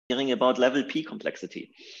hearing about level P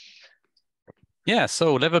complexity. Yeah,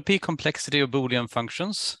 so level P complexity of Boolean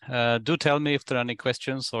functions. Do tell me if there are any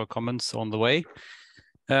questions or comments on the way.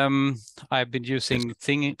 I've been using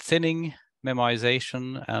thinning,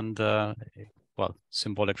 memoization, and well,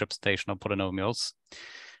 symbolic representation of polynomials.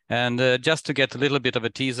 And just to get a little bit of a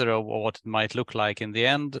teaser of what it might look like in the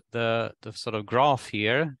end, the sort of graph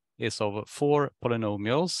here is of 4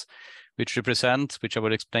 polynomials, which represent, which I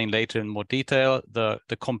will explain later in more detail, the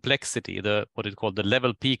complexity, what is called the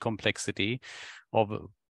level P complexity of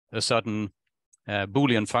a certain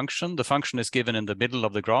Boolean function. The function is given in the middle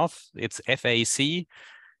of the graph. It's FAC.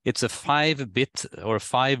 It's a 5-bit or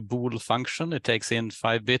 5-bool function. It takes in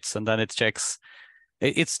 5 bits and then it checks.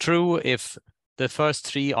 It's true if the first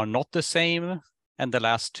 3 are not the same and the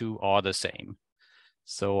last 2 are the same.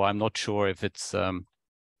 So I'm not sure if it's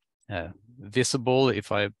visible.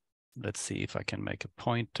 If let's see if I can make a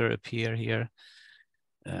pointer appear here.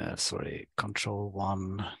 Sorry,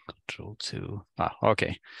 Control-1, Control-2.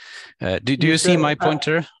 Okay. Do you see my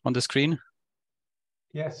pointer on the screen?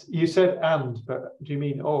 Yes, you said and, but do you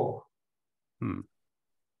mean or?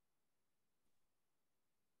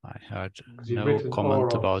 I heard no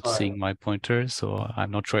comment about seeing my pointer, so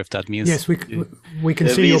I'm not sure if that means. Yes, we can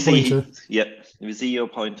see your pointer. Yeah, we see your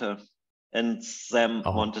pointer. And Sam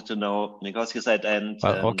wanted to know, because you said and.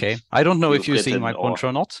 Well, okay. I don't know if you're seeing my pointer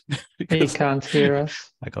or not. He can't hear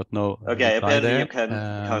us. I got no. Okay, apparently you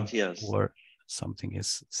can't hear us. Or something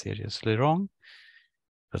is seriously wrong.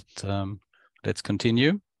 But let's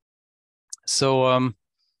continue. So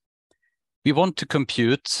we want to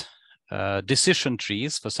compute decision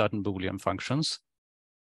trees for certain Boolean functions.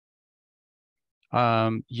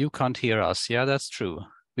 You can't hear us. Yeah, that's true.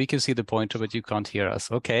 We can see the pointer, but you can't hear us.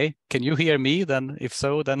 Okay, can you hear me? Then if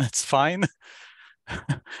so, then it's fine.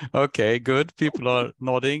 Okay, good. People are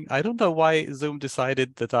nodding. I don't know why Zoom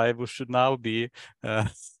decided that I should now be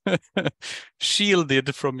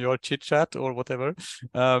shielded from your chit chat or whatever.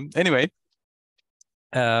 Anyway,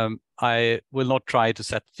 I will not try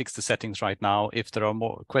to fix the settings right now. If there are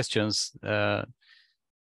more questions, well,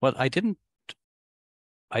 I didn't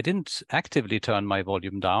actively turn my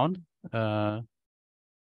volume down.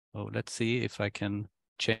 Oh, let's see if I can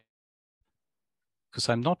change, because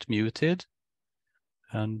I'm not muted.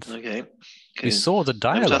 And okay. We saw the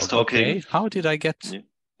dialogue. Okay, how did I get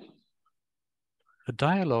a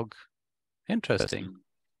dialogue? Interesting.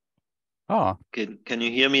 Oh, can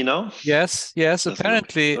you hear me now? Yes.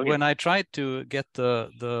 Apparently, when I tried to get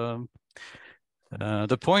the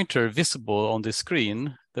pointer visible on the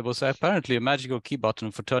screen, there was apparently a magical key button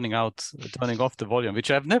for turning off the volume,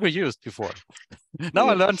 which I've never used before. Now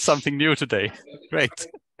I learned something new today. Great.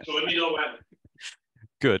 So let me know when.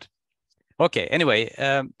 Good. Okay. Anyway,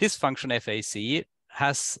 this function FAC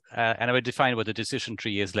has, and I will define what the decision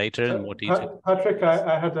tree is later in more detail. Patrick,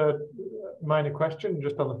 I had a minor question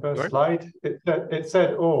just on the first slide. It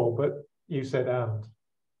said or, but you said and.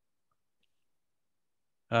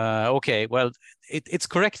 Okay, well, it's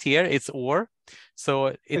correct here. It's or.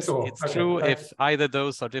 So it's true if either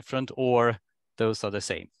those are different or those are the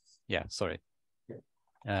same. Yeah, sorry.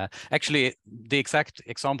 Actually, the exact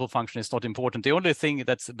example function is not important. The only thing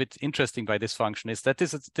that's a bit interesting by this function is that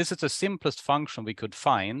this is the simplest function we could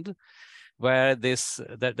find where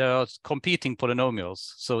that there are competing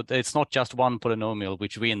polynomials. So it's not just one polynomial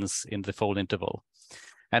which wins in the fold interval.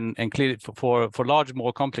 And clearly for large,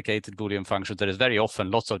 more complicated Boolean functions, there is very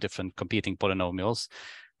often lots of different competing polynomials.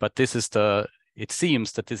 But it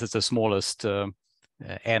seems that this is the smallest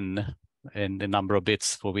n in the number of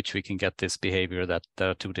bits for which we can get this behavior that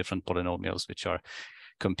there are 2 different polynomials which are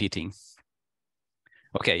competing.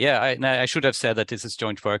 Okay, yeah, I should have said that this is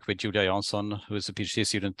joint work with Julia Jansson, who is a PhD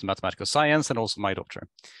student in mathematical science, and also my daughter.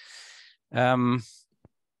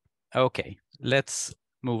 Okay, let's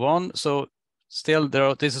move on. So still,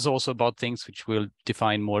 this is also about things which we'll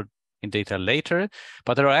define more in detail later,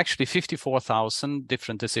 but there are actually 54,000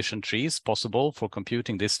 different decision trees possible for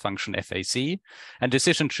computing this function FAC. And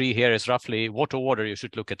decision tree here is roughly what order you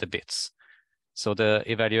should look at the bits. So the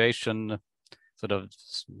evaluation sort of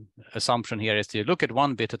assumption here is to look at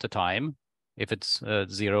 1 bit at a time, if it's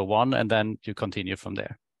 0, 1, and then you continue from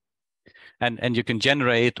there. And you can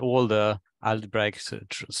generate all the algebraic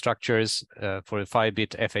structures for a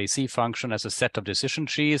 5-bit FAC function as a set of decision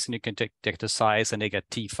trees, and you can take the size, and they get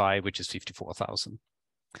T5, which is 54,000.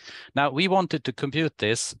 Now, we wanted to compute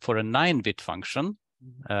this for a 9-bit function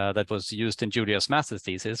that was used in Julia's master's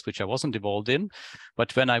thesis, which I wasn't involved in.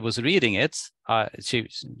 But when I was reading it,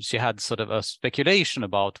 she had sort of a speculation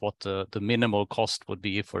about what the minimal cost would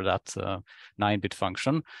be for that 9-bit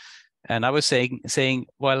function. And I was saying,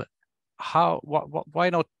 well, why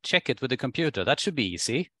not check it with the computer? That should be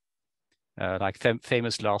easy. Like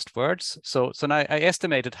famous last words. So now I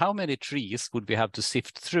estimated how many trees would we have to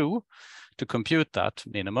sift through to compute that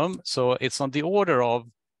minimum. So it's on the order of,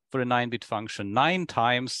 for a 9-bit function, 9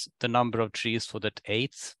 times the number of trees for that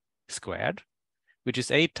 8 squared, which is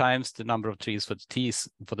 8 times the number of trees for the t's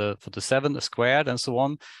for the 7 squared, and so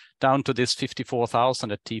on, down to this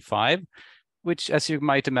 54,000 at t5, which, as you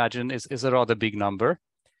might imagine, is a rather big number.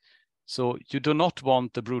 So you do not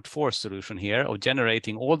want the brute force solution here of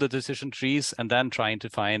generating all the decision trees and then trying to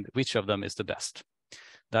find which of them is the best.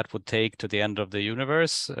 That would take to the end of the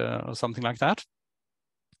universe or something like that.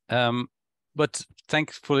 But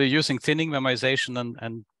thankfully, using thinning, memoization,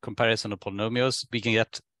 and comparison of polynomials, we can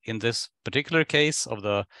get, in this particular case of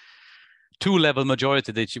the 2-level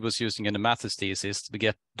majority that she was using in the maths thesis, we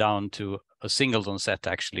get down to a singleton set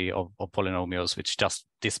actually of polynomials, which just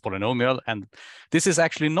this polynomial. And this is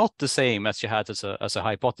actually not the same as you had as a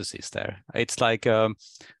hypothesis there. It's like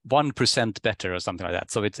 1% better or something like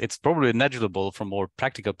that. So it's probably negligible for more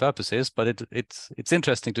practical purposes, but it's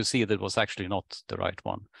interesting to see that it was actually not the right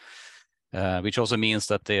one. Which also means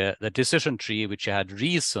that the decision tree, which you had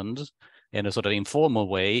reasoned in a sort of informal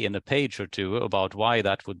way in a page or two about why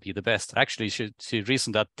that would be the best. Actually, she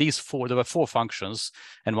reasoned that there were 4 functions,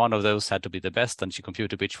 and one of those had to be the best, and she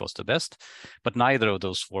computed which was the best, but neither of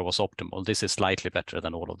those 4 was optimal. This is slightly better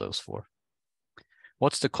than all of those 4.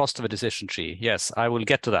 What's the cost of a decision tree? Yes, I will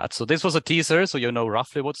get to that. So this was a teaser, so you know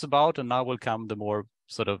roughly what's about, and now will come the more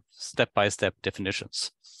sort of step-by-step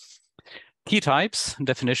definitions. Key types,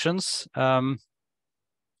 definitions.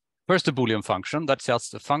 First, a Boolean function. That's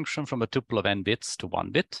just a function from a tuple of n bits to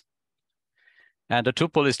 1 bit. And a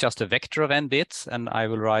tuple is just a vector of n bits, and I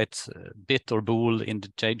will write bit or bool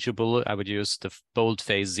interchangeable. I would use the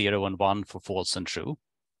boldface 0 and 1 for false and true.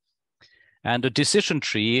 And a decision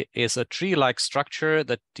tree is a tree-like structure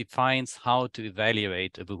that defines how to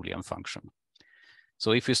evaluate a Boolean function.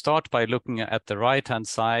 So if we start by looking at the right-hand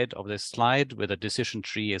side of this slide where the decision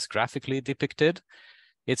tree is graphically depicted,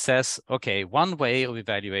 it says, okay, one way of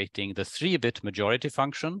evaluating the 3-bit majority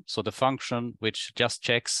function, so the function which just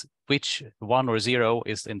checks which 1 or 0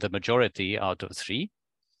 is in the majority out of 3.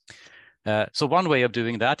 So one way of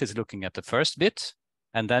doing that is looking at the first bit,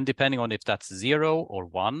 and then depending on if that's 0 or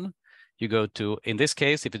 1, you go to, in this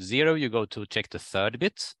case, if it's 0, you go to check the 3rd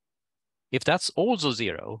bit. If that's also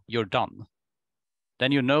 0, you're done.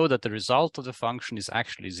 Then you know that the result of the function is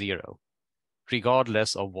actually 0,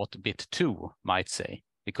 regardless of what bit 2 might say,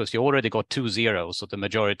 because you already got 2 zeros, so the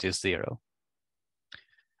majority is 0.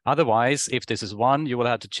 Otherwise, if this is 1, you will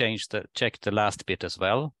have to check the last bit as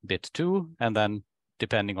well, bit 2, and then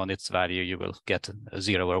depending on its value, you will get a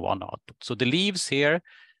 0 or 1 output. So the leaves here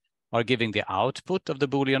are giving the output of the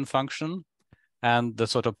Boolean function, and the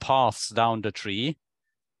sort of paths down the tree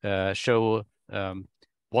show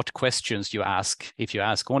what questions you ask if you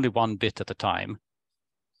ask only 1 bit at a time.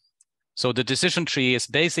 So the decision tree is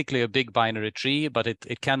basically a big binary tree, but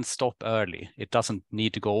it can stop early. It doesn't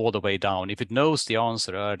need to go all the way down. If it knows the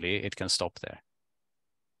answer early, it can stop there.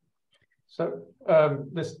 So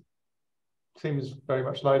this seems very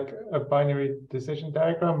much like a binary decision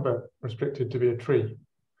diagram, but restricted to be a tree.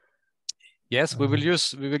 Yes, we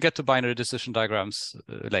will get to binary decision diagrams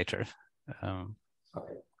later.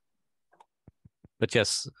 Okay. But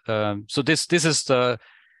yes, so this is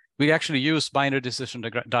we actually use binary decision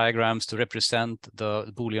diagrams to represent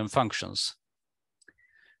the Boolean functions.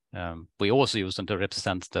 We also use them to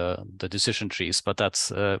represent the decision trees, but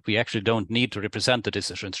that's we actually don't need to represent the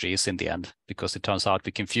decision trees in the end, because it turns out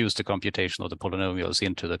we confuse the computation of the polynomials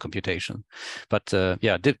into the computation. But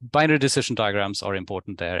yeah, binary decision diagrams are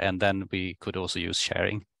important there, and then we could also use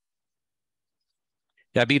sharing.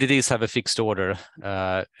 Yeah, BDDs have a fixed order,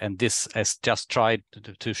 and this has just tried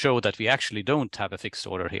to show that we actually don't have a fixed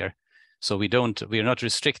order here. So we are not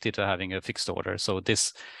restricted to having a fixed order. So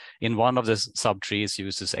this, in one of the subtrees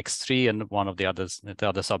uses x3, and one of the other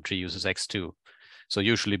subtree uses x2. So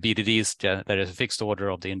usually BDDs, there is a fixed order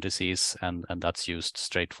of the indices, and that's used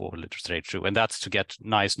straight through. And that's to get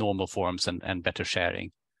nice normal forms and better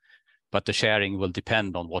sharing. But the sharing will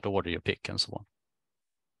depend on what order you pick and so on.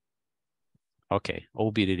 Okay,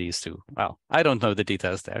 OBDDs too. Well, I don't know the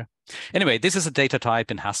details there. Anyway, this is a data type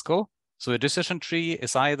in Haskell. So a decision tree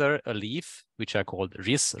is either a leaf, which I called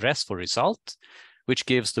res for result, which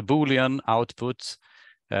gives the Boolean output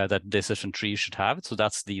that decision tree should have. So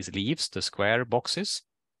that's these leaves, the square boxes.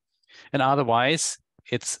 And otherwise,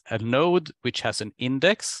 it's a node which has an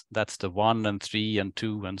index. That's the 1 and 3 and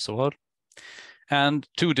 2 and so on. And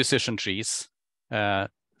 2 decision trees, the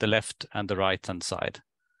left and the right-hand side.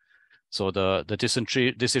 So the decision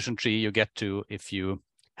tree you get to if you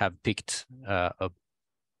have picked a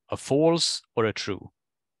false or a true.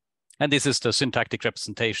 And this is the syntactic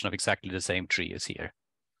representation of exactly the same tree as here.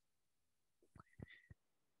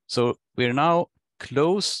 So we're now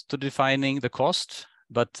close to defining the cost,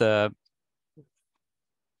 but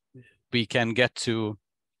we can get to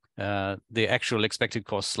the actual expected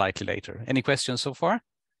cost slightly later. Any questions so far?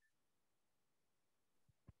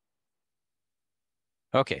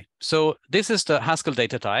 Okay, so this is the Haskell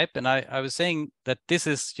data type, and I was saying that this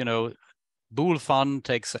is, bool fun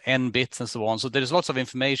takes n bits and so on. So there's lots of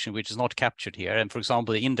information which is not captured here. And for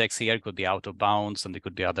example, the index here could be out of bounds, and there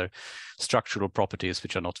could be other structural properties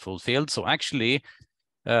which are not fulfilled. So actually,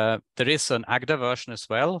 there is an Agda version as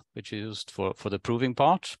well, which is used for the proving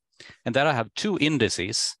part. And there I have two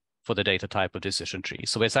indices for the data type of decision tree.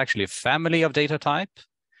 So it's actually a family of data type.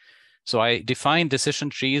 So I define decision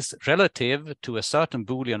trees relative to a certain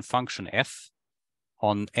Boolean function f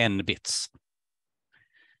on n bits.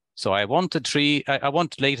 So I want I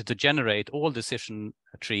want later to generate all decision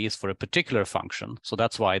trees for a particular function. So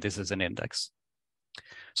that's why this is an index.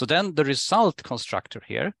 So then the result constructor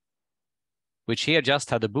here, which here just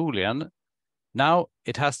had a Boolean, now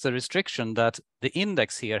it has the restriction that the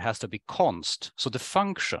index here has to be const. So the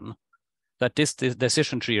function that this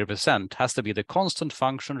decision tree represent has to be the constant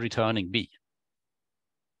function returning b.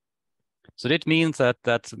 So that means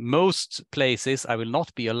that most places I will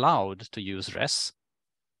not be allowed to use res,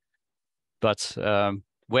 but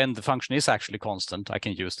when the function is actually constant, I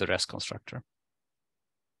can use the res constructor.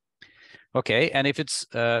 Okay, and if it's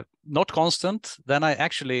not constant, then I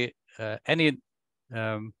actually, any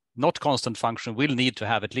not constant function will need to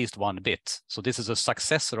have at least one bit. So this is a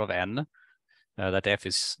successor of n. That f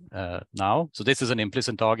is now. So this is an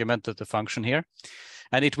implicit argument of the function here.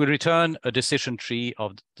 And it will return a decision tree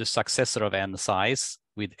of the successor of n size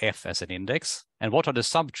with f as an index. And what are the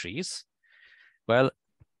subtrees? Well,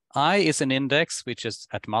 I is an index, which is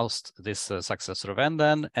at most this successor of n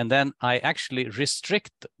then. And then I actually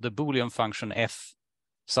restrict the Boolean function f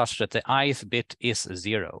such that the ith bit is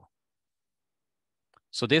 0.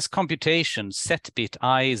 So this computation set bit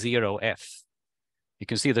I0f, you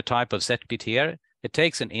can see the type of set bit here. It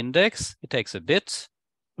takes an index, it takes a bit,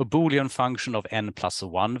 a Boolean function of n plus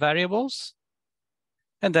 1 variables,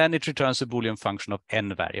 and then it returns a Boolean function of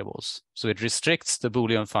n variables. So it restricts the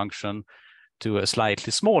Boolean function to a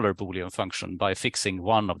slightly smaller Boolean function by fixing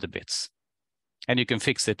one of the bits. And you can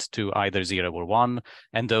fix it to either 0 or 1,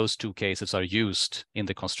 and those two cases are used in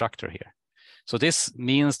the constructor here. So this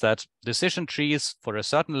means that decision trees for a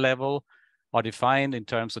certain level are defined in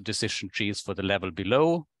terms of decision trees for the level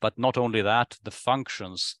below, but not only that, the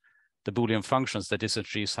functions, the Boolean functions that decision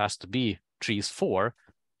trees has to be trees for,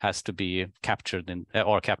 has to be captured in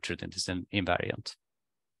this invariant.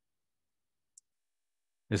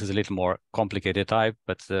 This is a little more complicated type,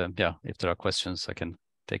 but yeah, if there are questions, I can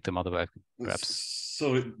take them otherwise, perhaps.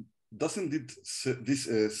 So doesn't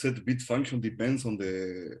this set bit function depends on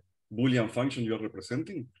the Boolean function you are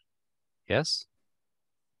representing? Yes.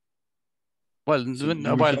 Well,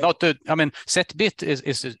 not the. I mean, set bit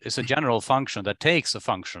is a general function that takes a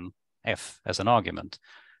function f as an argument.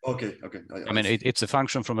 Okay. I mean, it's a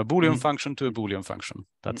function from a Boolean function to a Boolean function.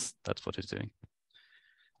 That's what it's doing.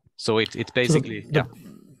 So it's basically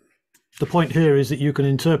the point here is that you can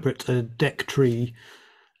interpret a deck tree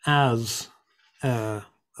as a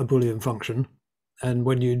Boolean function, and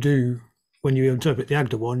when you interpret the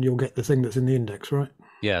Agda one, you'll get the thing that's in the index, right?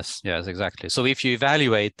 Yes, exactly. So if you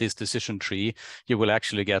evaluate this decision tree, you will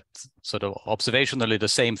actually get sort of observationally the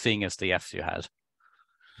same thing as the f you had.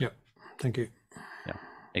 Yeah, thank you. Yeah,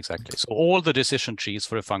 exactly. So all the decision trees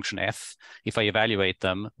for a function f, if I evaluate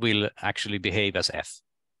them, will actually behave as f.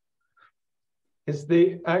 Is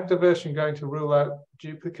the Agda version going to rule out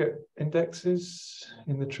duplicate indexes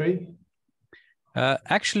in the tree?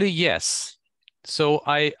 Actually, yes. So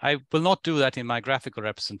I will not do that in my graphical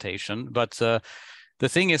representation, but the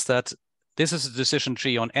thing is that this is a decision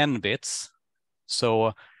tree on n bits.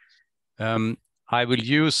 So I will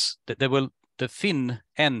use the fin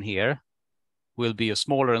n here will be a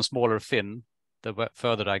smaller and smaller fin the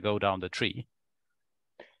further I go down the tree.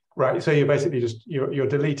 Right. So you're basically just you're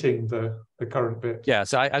deleting the current bit. Yeah.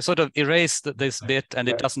 So I sort of erased this bit, and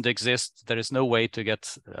it doesn't exist. There is no way to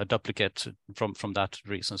get a duplicate from that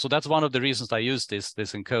reason. So that's one of the reasons I use this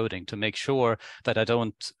encoding, to make sure that I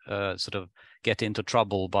don't sort of get into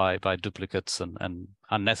trouble by duplicates and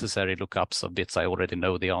unnecessary lookups of bits I already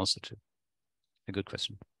know the answer to. A good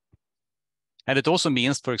question. And it also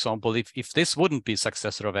means, for example, if this wouldn't be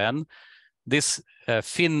successor of n, this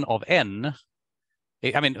fin of n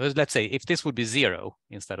I mean, let's say if this would be 0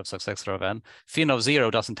 instead of successor of n, fin of 0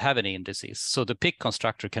 doesn't have any indices. So the pick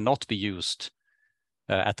constructor cannot be used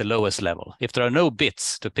at the lowest level. If there are no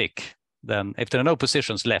bits to pick, then if there are no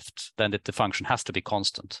positions left, then the function has to be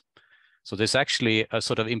constant. So there's actually a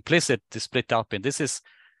sort of implicit split up in this is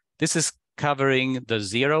covering the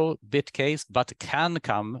 0-bit case, but can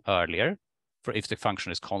come earlier for if the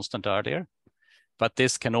function is constant earlier. But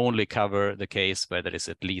this can only cover the case where there is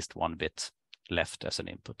at least 1 bit left as an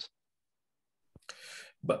input.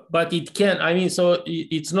 But it can, I mean, so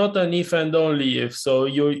it's not an if and only if. So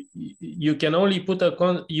you can only put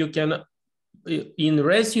in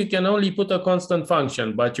res you can only put a constant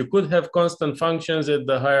function, but you could have constant functions at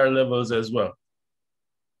the higher levels as well.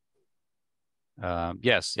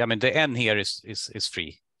 Yes, I mean the n here is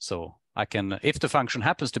free, so I can, if the function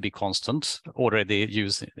happens to be constant already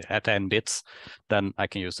used at n bits, then I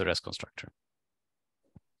can use the res constructor.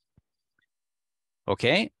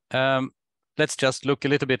 Okay, let's just look a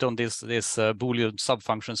little bit on this Boolean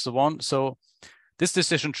subfunction so on. So this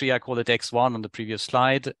decision tree, I call it x1 on the previous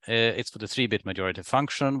slide. It's for the 3-bit majority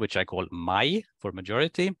function, which I call my for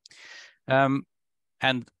majority. And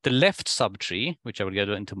the left subtree, which I will get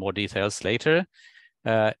into more details later,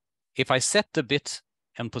 if I set the bit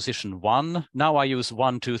in position 1, now I use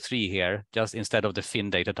 1, 2, 3 here, just instead of the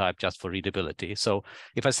fin data type, just for readability. So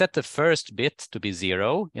if I set the first bit to be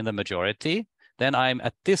 0 in the majority, then I'm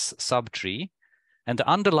at this subtree, and the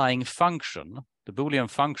underlying function, the Boolean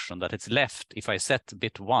function that is left if I set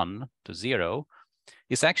bit 1 to 0,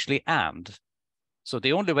 is actually AND. So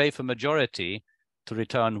the only way for majority to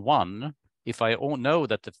return 1, if I know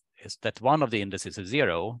that that one of the indices is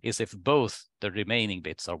 0, is if both the remaining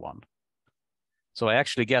bits are 1. So I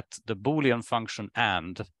actually get the Boolean function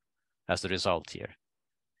AND as the result here.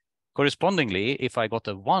 Correspondingly, if I got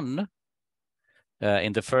a 1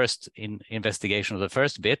 in the first investigation of the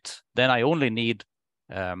first bit, then I only need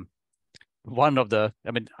one of the,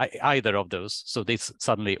 either of those. So this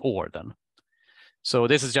suddenly OR then. So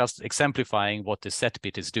this is just exemplifying what the set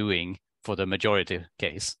bit is doing for the majority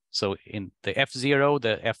case. So in the F0,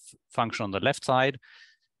 the F function on the left side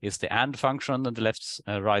is the AND function, and the left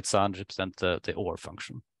right side represents the OR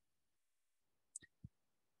function.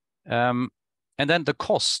 And then the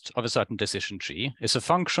cost of a certain decision tree is a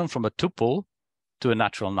function from a tuple to a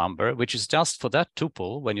natural number, which is just for that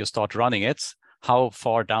tuple, when you start running it, how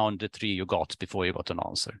far down the tree you got before you got an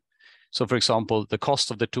answer. So for example, the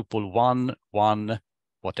cost of the tuple 1, 1,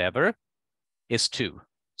 whatever is 2.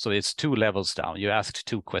 So it's 2 levels down. You asked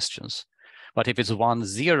 2 questions. But if it's 1,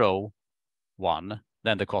 0, 1,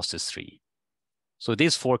 then the cost is 3. So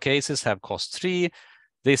these 4 cases have cost 3.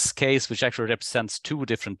 This case, which actually represents 2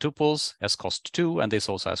 different tuples, has cost 2, and this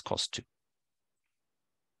also has cost 2.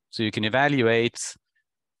 So you can evaluate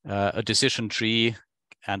a decision tree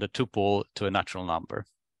and a tuple to a natural number.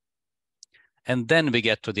 And then we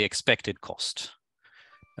get to the expected cost.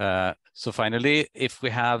 So finally, if we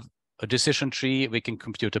have a decision tree, we can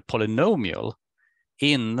compute a polynomial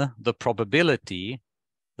in the probability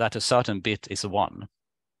that a certain bit is 1.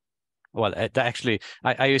 Well, actually,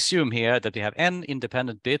 I assume here that we have n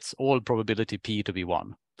independent bits, all probability p to be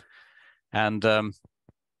 1. And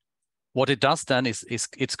what it does then is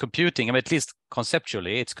it's computing, at least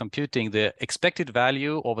conceptually, it's computing the expected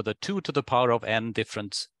value over the 2 to the power of n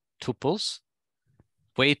different tuples,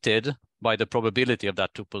 weighted by the probability of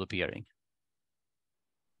that tuple appearing.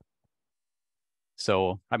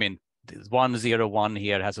 So, 1, 0, 1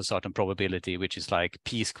 here has a certain probability, which is like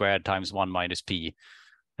p squared times 1 minus p.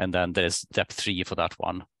 And then there's depth 3 for that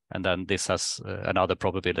one. And then this has another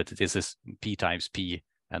probability. This is p times p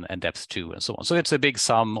and depth 2 and so on. So it's a big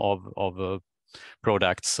sum of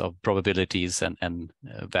products of probabilities and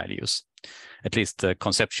values. At least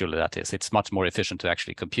conceptually that is. It's much more efficient to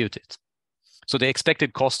actually compute it. So the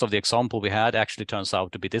expected cost of the example we had actually turns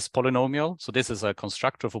out to be this polynomial. So this is a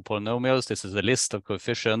constructor for polynomials. This is a list of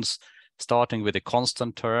coefficients starting with the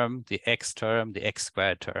constant term, the x term, the x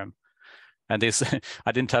squared term. And this,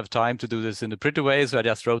 I didn't have time to do this in a pretty way, so I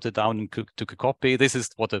just wrote it down and took a copy. This is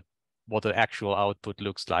what the actual output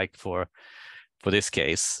looks like for this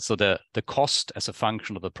case. So the cost as a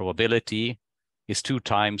function of the probability is 2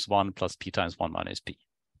 times 1 plus p times 1 minus p.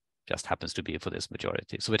 Just happens to be for this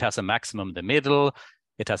majority. So it has a maximum in the middle.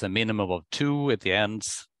 It has a minimum of 2 at the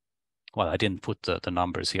ends. Well, I didn't put the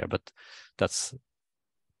numbers here, but that's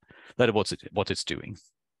what it's doing.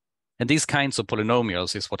 And these kinds of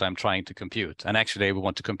polynomials is what I'm trying to compute. And actually, we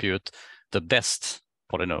want to compute the best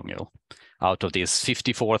polynomial out of these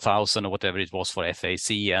 54,000 or whatever it was for FAC,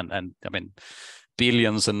 and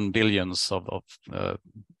billions and billions of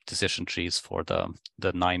decision trees for the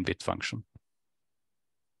 9-bit function.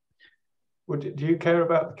 Do you care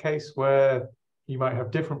about the case where you might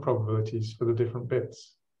have different probabilities for the different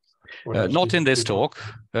bits? Not in this talk,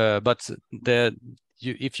 but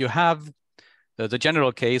if you have the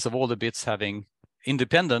general case of all the bits having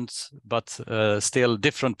independent but still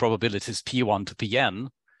different probabilities P1 to Pn,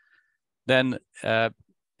 then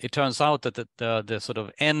it turns out that the sort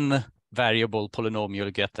of n variable polynomial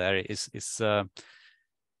you get there is it's a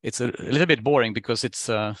little bit boring, because it's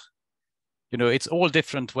it's all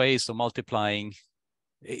different ways of multiplying.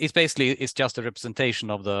 It's just a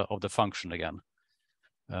representation of the function again,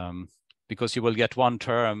 because you will get one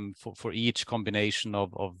term for each combination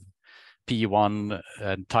of P1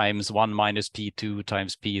 times 1 minus P2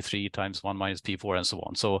 times P3 times 1 minus P4 and so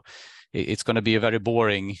on. So it's going to be a very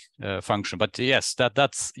boring function. But yes,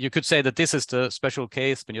 that's you could say that this is the special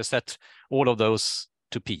case when you set all of those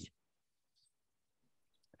to P.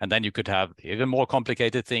 And then you could have even more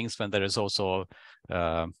complicated things when there is also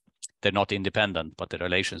they're not independent, but the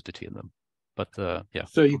relations between them. But yeah.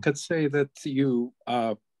 So you could say that you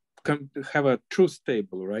can have a truth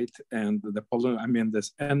table, right? And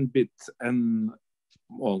this n-bit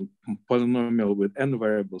polynomial with n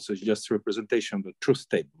variables is just representation of the truth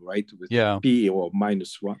table, right? With p or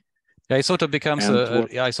 -1. Yeah, it sort of becomes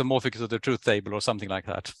isomorphic to the truth table or something like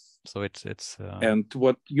that. So it's and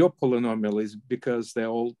what your polynomial is, because they're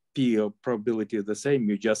all p or probability are the same,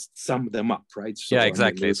 you just sum them up, right? So, yeah,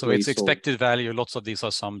 exactly. So it's expected value. Lots of these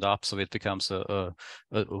are summed up, so it becomes a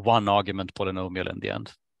one argument polynomial in the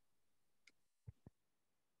end.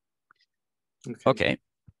 Okay.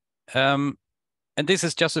 And this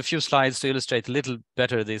is just a few slides to illustrate a little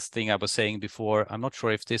better this thing I was saying before. I'm not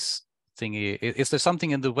sure if this thing is there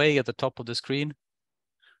something in the way at the top of the screen?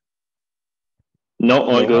 No,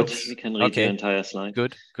 all good. We can read the entire slide.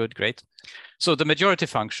 Good, great. So the majority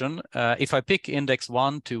function, if I pick index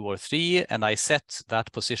 1, 2, or 3, and I set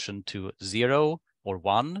that position to 0 or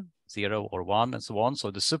 1, 0 or 1, and so on.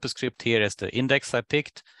 So the superscript here is the index I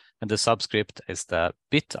picked, and the subscript is the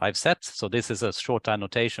bit I've set. So this is a short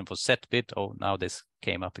annotation for set bit. Oh, now this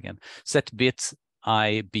came up again. Set bit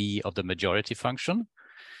IB of the majority function.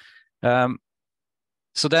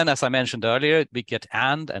 So then, as I mentioned earlier, we get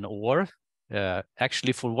and or.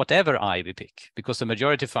 Actually for whatever I we pick, because the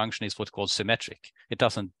majority function is what's called symmetric. It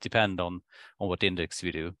doesn't depend on what index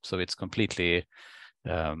we do. So it's completely,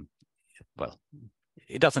 well,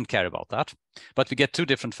 it doesn't care about that. But we get two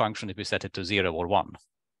different functions if we set it to 0 or 1.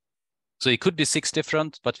 So it could be 6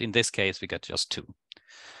 different, but in this case, we get just 2.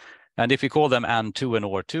 And if we call them and2 and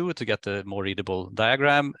or2 to get a more readable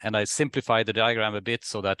diagram, and I simplify the diagram a bit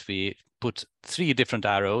so that we put 3 different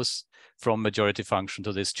arrows from majority function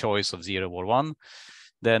to this choice of 0 or 1,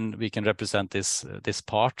 then we can represent this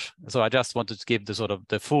part. So I just wanted to give the sort of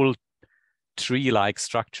the full tree-like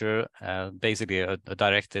structure, basically a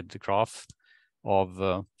directed graph of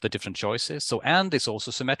the different choices. So and is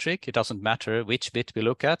also symmetric. It doesn't matter which bit we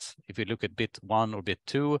look at. If we look at bit 1 or bit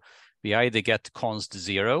 2, we either get const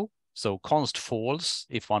 0, so const false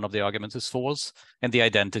if one of the arguments is false, and the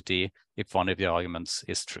identity if one of the arguments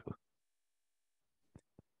is true.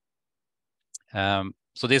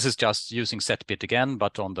 So this is just using set bit again,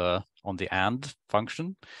 but on the and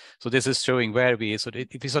function. So this is showing where we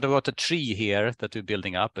if we sort of got a tree here that we're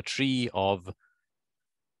building up, a tree of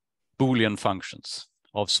Boolean functions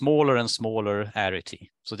of smaller and smaller arity.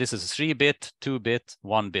 So this is 3-bit, 2-bit,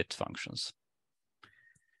 1-bit functions.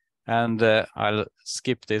 And I'll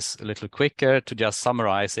skip this a little quicker to just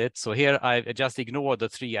summarize it. So here I just ignore the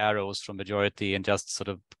 3 arrows from majority and just sort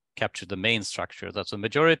of capture the main structure. That's a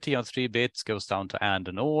majority on 3 bits goes down to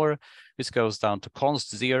and or. This goes down to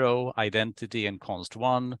const 0, identity, and const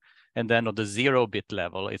 1. And then on the 0-bit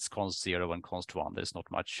level, it's const 0 and const 1. There's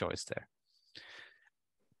not much choice there.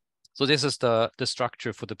 So this is the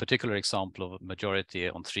structure for the particular example of majority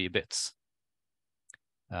on 3 bits.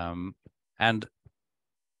 And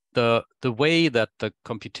the way that the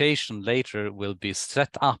computation later will be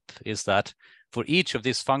set up is that for each of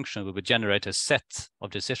these functions, we would generate a set of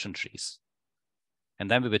decision trees. And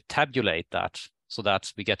then we would tabulate that so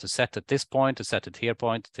that we get a set at this point, a set at here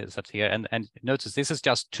point, a set here. And notice this is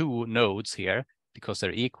just 2 nodes here because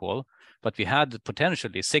they're equal, but we had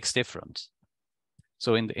potentially 6 different.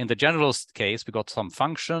 So in the general case, we got some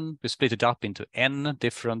function, we split it up into n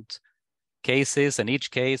different cases, and each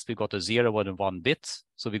case we got a 0 and a 1 bit.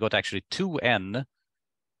 So we got actually 2 n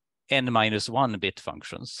minus 1 bit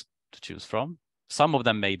functions to choose from. Some of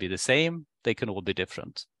them may be the same, they can all be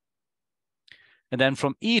different. And then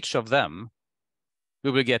from each of them, we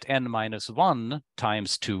will get n minus 1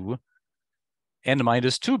 times 2, n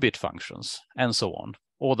minus 2 bit functions, and so on,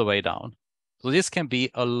 all the way down. So this can be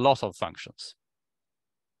a lot of functions.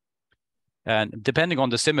 And depending on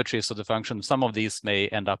the symmetries of the function, some of these may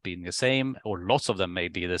end up being the same, or lots of them may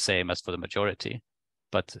be the same as for the majority.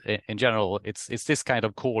 But in general, it's this kind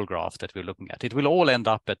of call graph that we're looking at. It will all end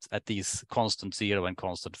up at these constant 0 and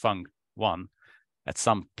constant func 1 at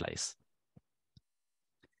some place.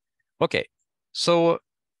 Okay, so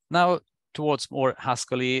now towards more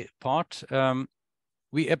Haskell-y part,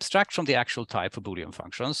 we abstract from the actual type for Boolean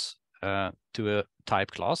functions to a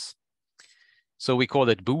type class. So we call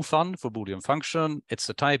it boofun for Boolean function. It's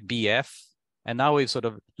a type BF. And now we've sort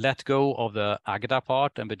of let go of the agda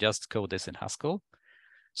part and we just code this in Haskell.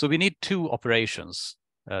 So we need two operations.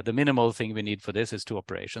 The minimal thing we need for this is two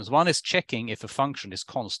operations. One is checking if a function is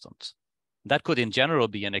constant. That could in general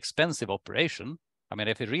be an expensive operation. I mean,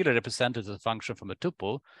 if it really represented a function from a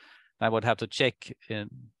tuple, I would have to check in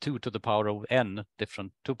 2 to the power of n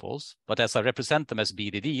different tuples. But as I represent them as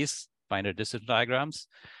BDDs, binary decision diagrams,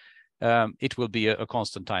 it will be a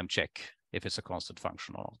constant time check if it's a constant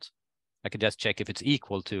function or not. I can just check if it's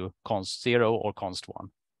equal to const 0 or const 1.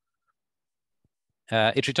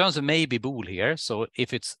 It returns a maybe bool here. So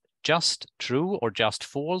if it's just true or just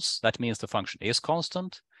false, that means the function is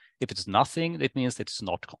constant. If it's nothing, it means it's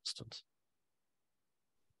not constant.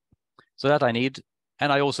 So that I need,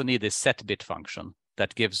 and I also need this set bit function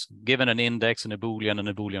that given an index and a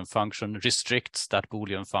Boolean function, restricts that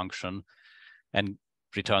Boolean function and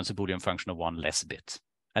returns a Boolean function of 1 less bit.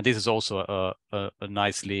 And this is also a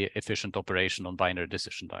nicely efficient operation on binary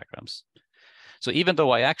decision diagrams. So even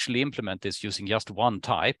though I actually implement this using just one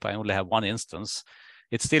type, I only have one instance,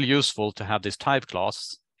 it's still useful to have this type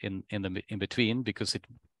class in between because it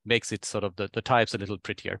makes it sort of the types a little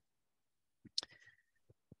prettier.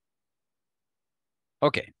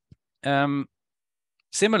 Okay.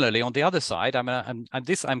 Similarly, on the other side,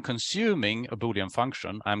 I'm consuming a Boolean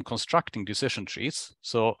function. I'm constructing decision trees.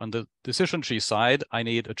 So on the decision tree side, I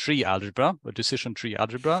need a tree algebra, a decision tree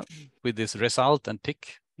algebra with this result and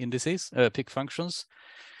pick indices, pick functions.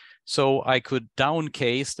 So I could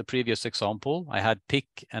downcase the previous example. I had pick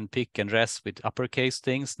and res with uppercase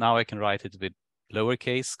things. Now I can write it with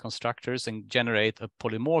lowercase constructors and generate a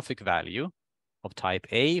polymorphic value of type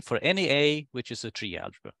A for any A, which is a tree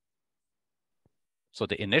algebra. So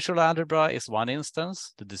the initial algebra is one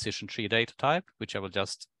instance, the decision tree data type, which I will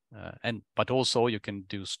just, but also you can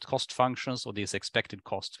do cost functions or these expected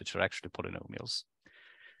costs, which are actually polynomials.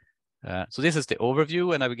 So this is the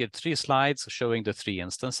overview, and I will give 3 slides showing the 3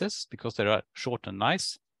 instances because they are short and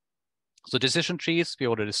nice. So decision trees, we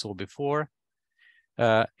already saw before.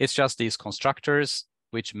 It's just these constructors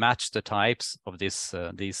which match the types of this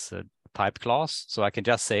type class. So I can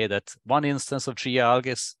just say that one instance of tree alg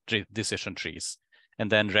is decision trees.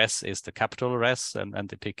 And then res is the capital res and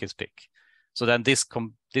the pick is pick. So then this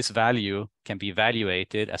value can be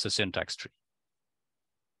evaluated as a syntax tree.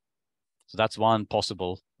 So that's one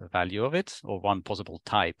possible value of it, or one possible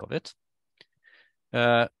type of it.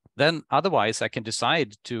 Then otherwise, I can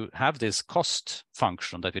decide to have this cost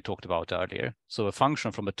function that we talked about earlier. So a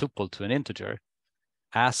function from a tuple to an integer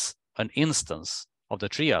as an instance of the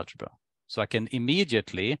tree algebra. So I can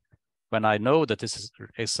immediately, when I know that this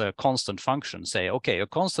is a constant function, say, okay, a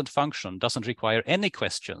constant function doesn't require any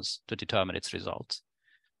questions to determine its result.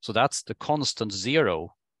 So that's the constant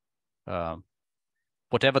 0,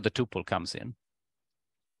 whatever the tuple comes in.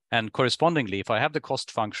 And correspondingly, if I have the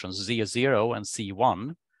cost functions Z0 and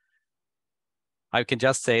C1, I can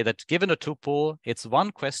just say that given a tuple, it's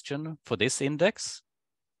one question for this index.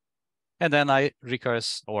 And then I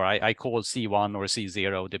recurse, or I call C1 or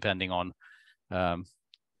C0, depending on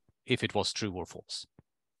if it was true or false.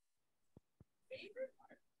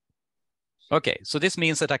 Okay, so this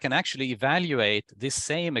means that I can actually evaluate this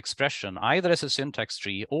same expression either as a syntax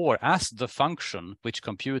tree or as the function which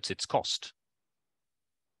computes its cost,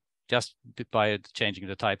 just by changing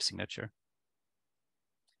the type signature.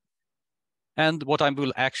 And what I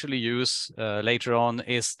will actually use later on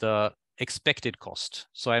is the expected cost.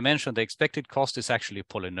 So I mentioned the expected cost is actually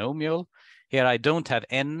a polynomial. Here I don't have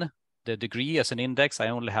n, the degree as an index. I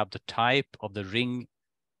only have the type of the ring,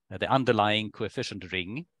 the underlying coefficient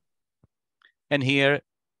ring. And here,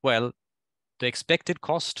 well, the expected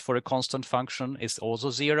cost for a constant function is also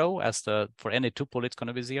 0, as for any tuple, it's going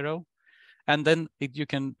to be 0. And then you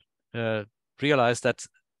can realize that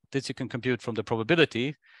this you can compute from the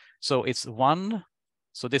probability. So it's 1.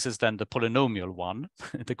 So this is then the polynomial 1,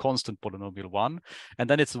 the constant polynomial 1. And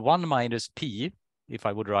then it's 1 minus p, if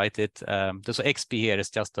I would write it. So xp here is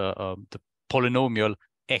just the polynomial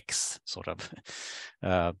x, sort of.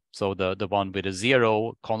 So the one with a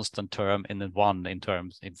 0 constant term and then 1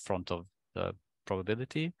 in front of the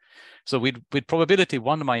probability. So with probability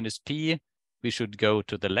 1 minus p, we should go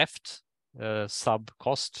to the left sub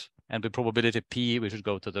cost, and with probability P, we should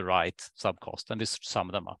go to the right sub cost, and this sum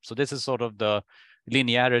them up. So this is sort of the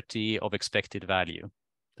linearity of expected value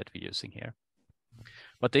that we're using here.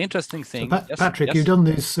 But the interesting thing, so Patrick, you've done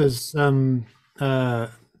this as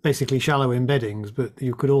basically shallow embeddings, but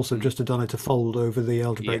you could also just have done it to fold over the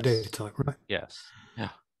algebraic data type, right? Yes. Yeah.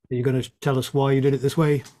 Are you going to tell us why you did it this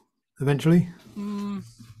way eventually?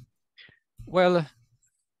 Well,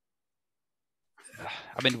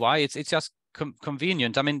 I mean, why? It's just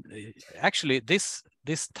convenient. I mean, actually, this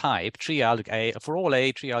type, trialg A, for all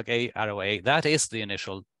A, trialg A, arrow A, that is the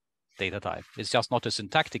initial data type. It's just not a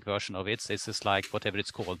syntactic version of it. It's just like whatever it's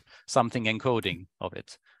called, something encoding of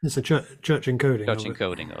it. It's a church encoding. Church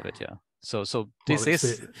encoding of it, yeah. So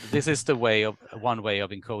this is the way of one way of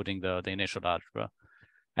encoding the initial algebra,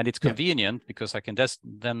 and it's convenient because I can just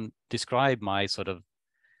then describe my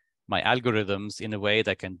my algorithms in a way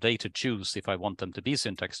that can later choose if I want them to be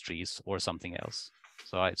syntax trees or something else.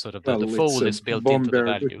 So I the fold is built into the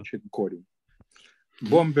value. Encoding.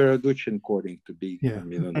 Bomb-Baraduch encoding to be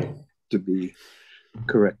to be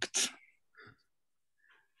correct.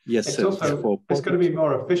 Yes, it's going to be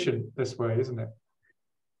more efficient this way, isn't it?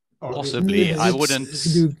 Or possibly, I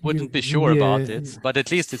wouldn't be sure about it, but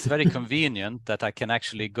at least it's very convenient that I can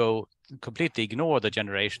actually go completely ignore the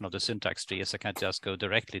generation of the syntax tree, as I can just go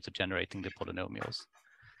directly to generating the polynomials.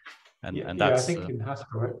 And that's, I think in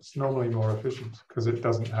Haskell it's normally more efficient because it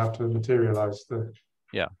doesn't have to materialize the.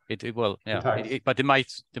 Yeah, it will. Yeah, but they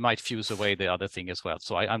might fuse away the other thing as well.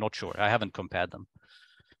 So I'm not sure. I haven't compared them,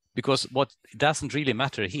 because what doesn't really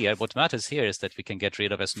matter here. What matters here is that we can get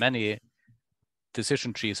rid of as many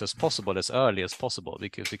decision trees as possible as early as possible,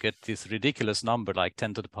 because we get this ridiculous number like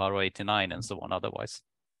 10 to the power 89 and so on. Otherwise,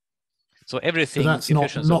 so everything. So that's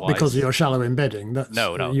not because of your shallow embedding. That's,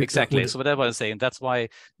 no, exactly. So whatever I'm saying, that's why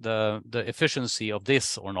the efficiency of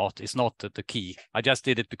this or not is not the key. I just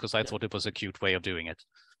did it because I thought it was a cute way of doing it.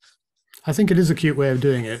 I think it is a cute way of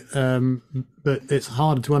doing it, but it's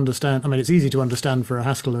hard to understand. I mean, it's easy to understand for a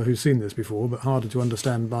Haskeller who's seen this before, but harder to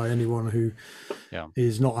understand by anyone who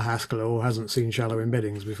is not a Haskeller or hasn't seen shallow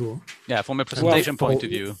embeddings before. Yeah, from a presentation point of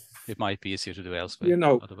view, it might be easier to do elsewhere.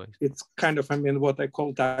 It's kind of, what I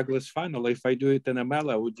call Douglas final. If I do it in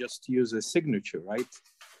ML, I would just use a signature, right?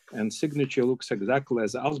 And signature looks exactly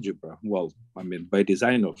as algebra. Well, by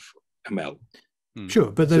design of ML.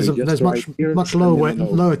 Sure, but there's much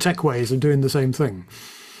lower tech ways of doing the same thing.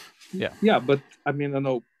 Yeah, but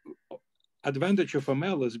advantage of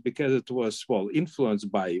ML is because it was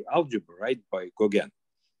influenced by algebra, right, by Gauguin,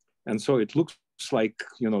 and so it looks like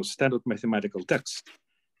standard mathematical text.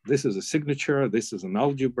 This is a signature, this is an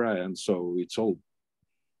algebra, and so it's all.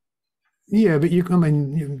 Yeah, but you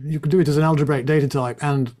could do it as an algebraic data type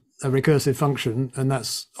and a recursive function, and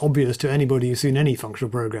that's obvious to anybody who's seen any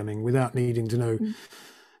functional programming without needing to know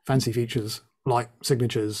fancy features like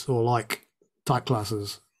signatures or like type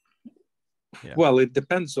classes. Yeah. Well, it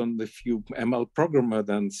depends on if you ML programmer,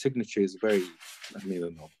 then signature is very, I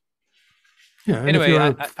don't know. Yeah, and anyway, if you're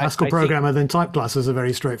a Haskell programmer, then type classes are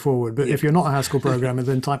very straightforward. But if you're not a Haskell programmer,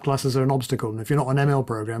 then type classes are an obstacle. And if you're not an ML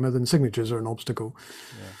programmer, then signatures are an obstacle.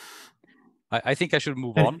 Yeah. I think I should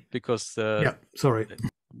move on because sorry.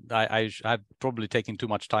 I've probably taken too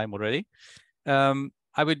much time already.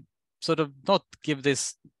 I would sort of not give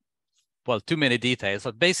this too many details,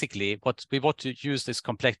 but basically what we want to use this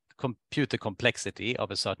compute the complexity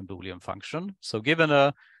of a certain Boolean function. So given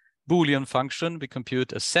a Boolean function, we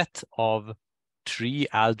compute a set of tree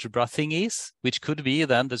algebra thingies, which could be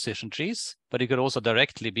then decision trees, but it could also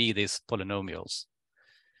directly be these polynomials.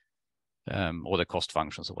 Or the cost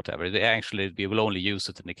functions or whatever. We will only use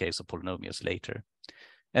it in the case of polynomials later.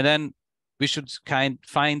 And then we should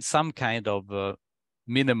find some kind of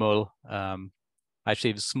minimal,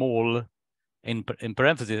 actually small in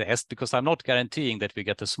parentheses S, because I'm not guaranteeing that we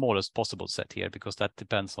get the smallest possible set here, because that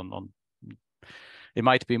depends on it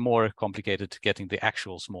might be more complicated getting the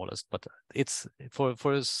actual smallest, but it's for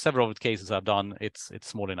several cases I've done, it's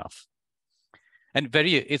small enough. And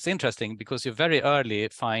it's interesting because you very early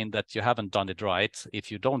find that you haven't done it right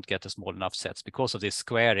if you don't get a small enough sets because of this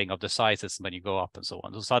squaring of the sizes when you go up and so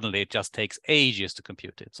on. So suddenly it just takes ages to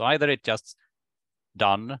compute it. So either it just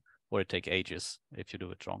done or it takes ages if you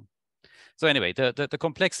do it wrong. So anyway, the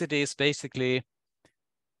complexity is basically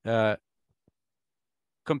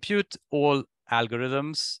compute all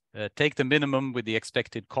algorithms, take the minimum with the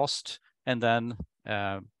expected cost, and then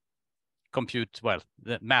compute,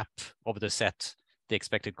 the map of the set, the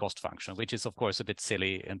expected cost function, which is of course a bit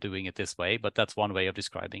silly in doing it this way, but that's one way of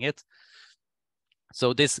describing it.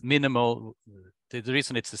 So this minimal, the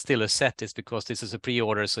reason it's still a set is because this is a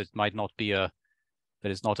pre-order, so it might not be a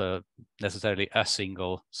There is not necessarily a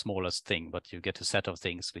single smallest thing, but you get a set of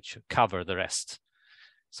things which cover the rest.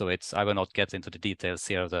 So I will not get into the details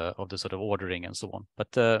here of the sort of ordering and so on,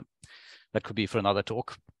 but that could be for another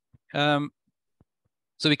talk. So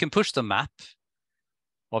we can push the map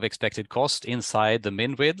of expected cost inside the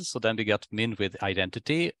min width. So then we get min width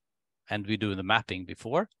identity, and we do the mapping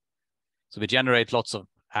before. So we generate lots of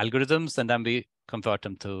algorithms, and then we convert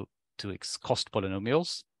them to cost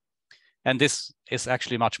polynomials. And this is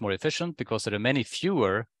actually much more efficient because there are many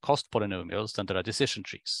fewer cost polynomials than there are decision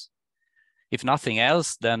trees. If nothing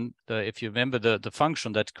else, then if you remember the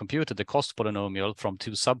function that computed the cost polynomial from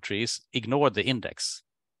 2 subtrees ignored the index.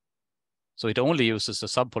 So it only uses the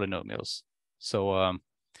subpolynomials. So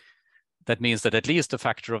that means that at least a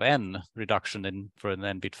factor of n reduction for an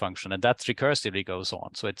n-bit function, and that recursively goes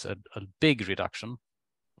on. So it's a big reduction.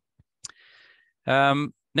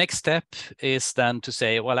 Next step is then to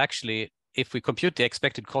say, well, actually, if we compute the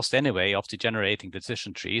expected cost anyway after generating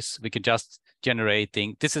decision trees, we can just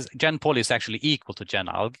generating, GenPoly is actually equal to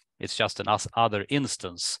GenAlg. It's just an other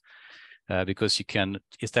instance because you can,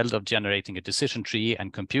 instead of generating a decision tree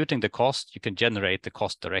and computing the cost, you can generate the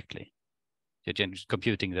cost directly. You're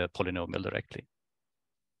computing the polynomial directly.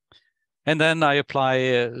 And then I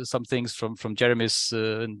apply some things from Jeremy's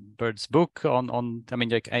Bird's book on, I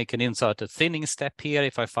mean, I can insert a thinning step here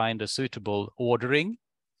if I find a suitable ordering.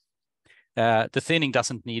 The thinning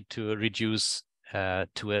doesn't need to reduce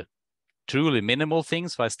to a truly minimal thing,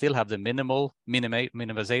 so I still have the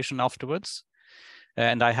minimization afterwards.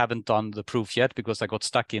 And I haven't done the proof yet because I got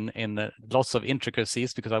stuck in lots of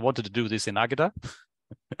intricacies because I wanted to do this in Agda.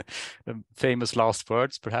 Famous last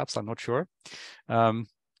words, perhaps, I'm not sure.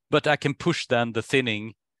 But I can push then the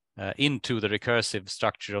thinning into the recursive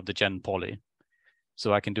structure of the GenPoly.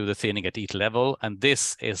 So I can do the thinning at each level. And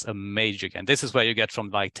this is a major gain. This is where you get from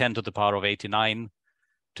like 10 to the power of 89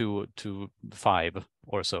 to 5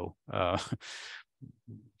 or so.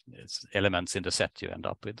 It's elements in the set you end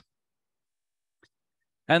up with.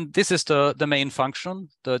 And this is the main function,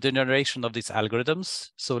 the generation of these algorithms.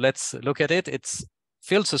 So let's look at it. It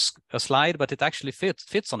fills a slide, but it actually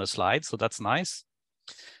fits on a slide. So that's nice.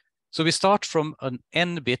 So we start from an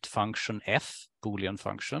n-bit function f, Boolean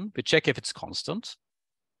function. We check if it's constant.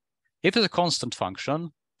 If it's a constant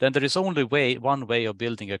function, then there is only one way of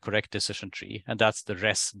building a correct decision tree, and that's the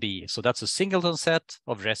res b. So that's a singleton set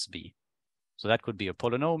of res b. So that could be a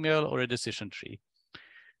polynomial or a decision tree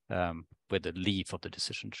with the leaf of the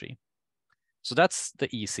decision tree. So that's the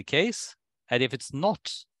easy case. And if it's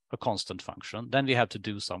not a constant function, then we have to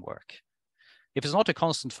do some work. If it's not a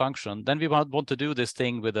constant function, then we want to do this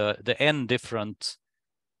thing with the n different,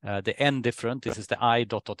 this is the I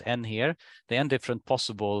dot n here, the n different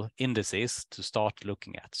possible indices to start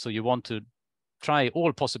looking at. So you want to try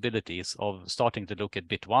all possibilities of starting to look at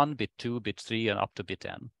bit 1, bit 2, bit 3, and up to bit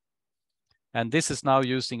n. And this is now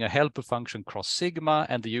using a helper function cross sigma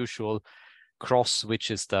and the usual cross, which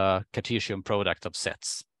is the Cartesian product of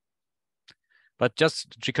sets. But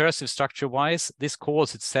just recursive structure-wise, this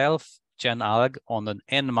calls itself GenAlg on an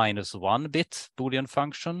n-1 bit Boolean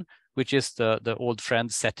function, which is the old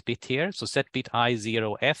friend set bit here. So set bit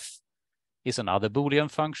I0f is another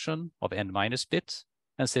Boolean function of n minus bit,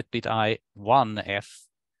 and set bit I1f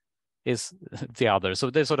is the other. So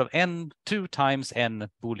there's sort of 2 times n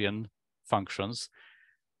Boolean functions.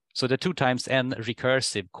 So the 2 times n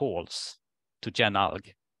recursive calls to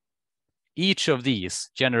GenAlg. Each of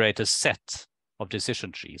these generate a set of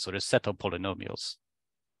decision trees or a set of polynomials.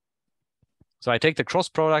 So I take the cross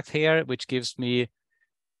product here, which gives me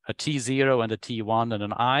a T0 and a T1 and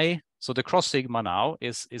an I. So the cross sigma now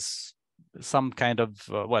is some kind of,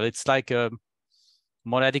 well, it's like a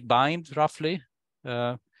monadic bind, roughly.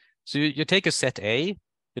 So you take a set A,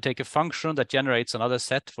 you take a function that generates another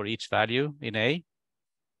set for each value in A.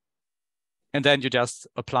 And then you just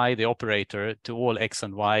apply the operator to all x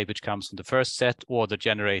and y, which comes from the first set or the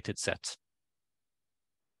generated set.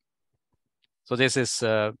 So this is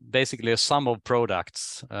basically a sum of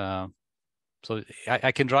products. So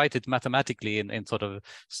I can write it mathematically in sort of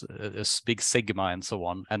a big sigma and so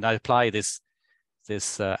on, and I apply this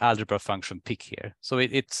algebra function pick here. So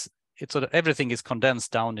it's sort of everything is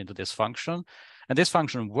condensed down into this function, and this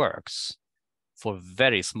function works for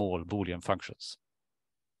very small Boolean functions.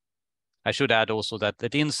 I should add also that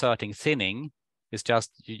inserting thinning is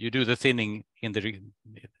just you do the thinning in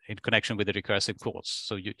connection with the recursive calls.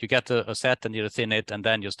 So you get a set and you thin it, and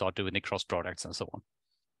then you start doing the cross products and so on.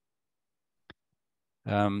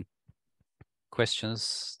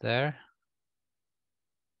 Questions there?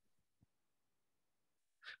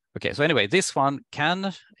 Okay, so anyway, this one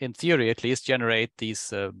can, in theory at least, generate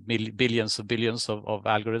these billions of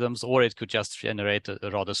algorithms, or it could just generate a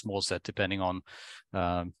rather small set depending on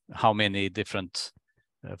how many different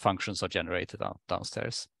functions are generated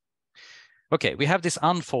downstairs. Okay, we have this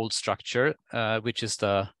unfold structure, which is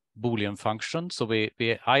the Boolean function. So we're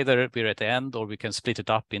at the end, or we can split it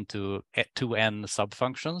up into 2n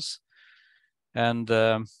subfunctions. And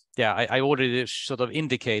yeah, I already sort of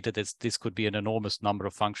indicated that this could be an enormous number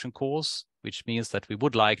of function calls, which means that we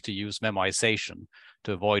would like to use memoization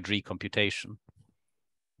to avoid recomputation.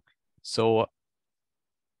 So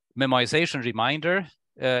memoization reminder,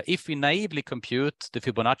 if we naively compute the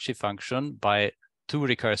Fibonacci function by 2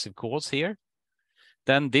 recursive calls here,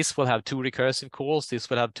 then this will have 2 recursive calls, this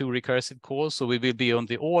will have 2 recursive calls, so we will be on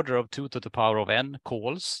the order of 2 to the power of n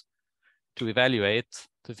calls to evaluate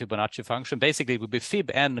the Fibonacci function. Basically, it would be fib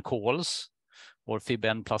n calls, or fib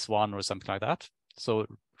n plus 1 or something like that. So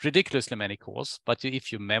ridiculously many calls, but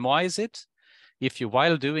if you memoize it, if you,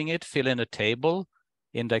 while doing it, fill in a table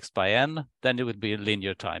indexed by n, then it would be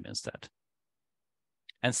linear time instead.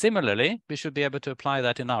 And similarly, we should be able to apply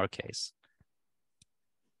that in our case.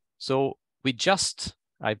 So we just,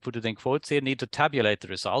 I put it in quotes here, need to tabulate the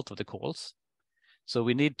result of the calls. So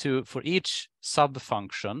we need to, for each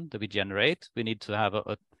sub-function that we generate, we need to have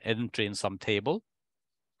an entry in some table.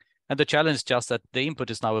 And the challenge is just that the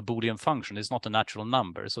input is now a Boolean function. It's not a natural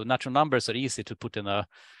number. So natural numbers are easy to put in a,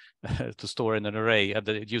 to store in an array, and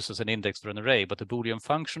it uses an index for an array, but the Boolean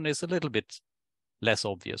function is a little bit less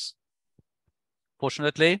obvious.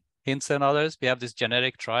 Fortunately, hints and others, we have these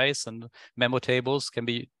generic tries, and memo tables can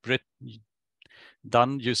be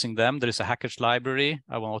done using them. There is a Hackers library.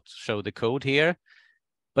 I will not show the code here.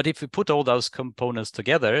 But if we put all those components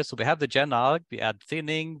together, so we have the genalg, we add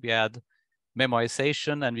thinning, we add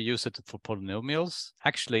memoization, and we use it for polynomials.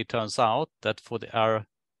 Actually, it turns out that for our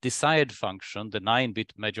desired function, the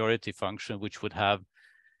 9-bit majority function, which would have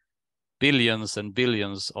billions and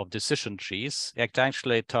billions of decision trees, it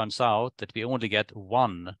actually turns out that we only get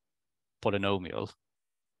 1 polynomial.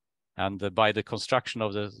 And by the construction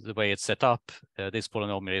of the way it's set up, this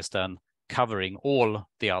polynomial is then covering all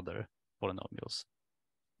the other polynomials.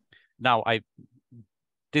 Now,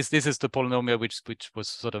 this is the polynomial which was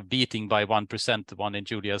sort of beating by 1%, the one in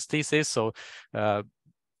Julia's thesis. So I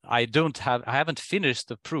haven't finished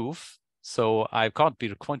the proof, so I can't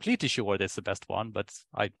be completely sure that's the best one, but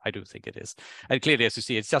I do think it is. And clearly, as you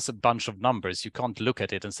see, it's just a bunch of numbers. You can't look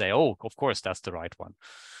at it and say, oh, of course, that's the right one.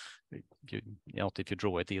 Not if you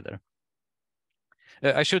draw it either.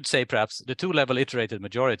 I should say perhaps the 2-level iterated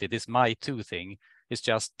majority, this my2 thing, is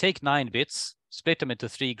just take 9 bits, split them into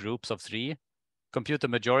 3 groups of 3, compute the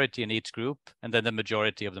majority in each group, and then the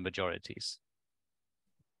majority of the majorities.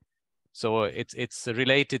 So it's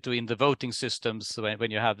related to in the voting systems when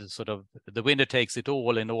you have sort of the winner takes it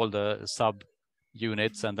all in all the sub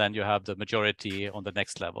units, and then you have the majority on the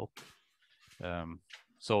next level.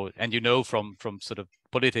 So, and you know from sort of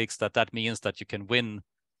politics that means that you can win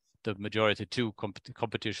the majority 2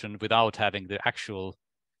 competition without having the actual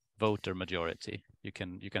voter majority. You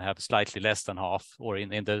can have slightly less than half, or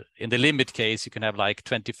in the limit case, you can have like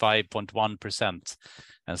 25.1%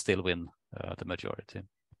 and still win the majority.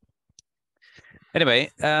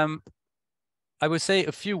 Anyway, I will say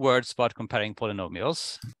a few words about comparing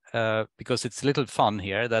polynomials because it's a little fun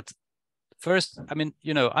here. That first, I mean,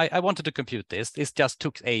 you know, I wanted to compute this. It just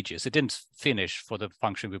took ages. It didn't finish for the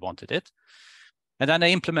function we wanted it. And then I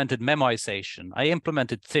implemented memoization. I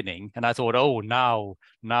implemented thinning, and I thought, oh,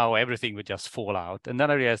 now everything would just fall out. And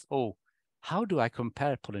then I realized, oh, how do I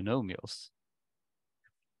compare polynomials?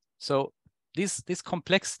 So this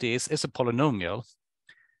complexity is a polynomial,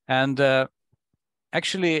 and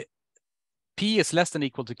actually, P is less than or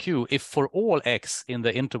equal to Q if for all X in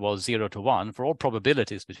the interval 0 to 1, for all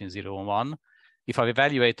probabilities between 0 and 1, if I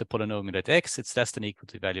evaluate the polynomial at X, it's less than or equal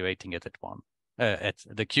to evaluating it at 1, at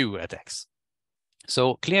the Q at X.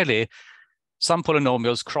 So clearly, some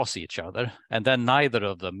polynomials cross each other, and then neither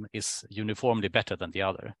of them is uniformly better than the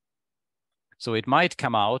other. So it might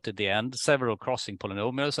come out at the end, several crossing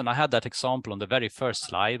polynomials, and I had that example on the very first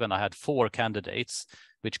slide when I had 4 candidates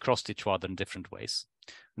which crossed each other in different ways.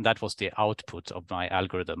 And that was the output of my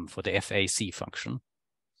algorithm for the FAC function.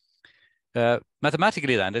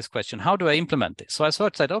 Mathematically then, this question, how do I implement this? So I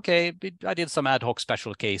sort of said, okay, I did some ad hoc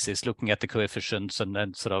special cases looking at the coefficients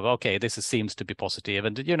and sort of, okay, this seems to be positive.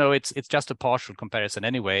 And, you know, it's just a partial comparison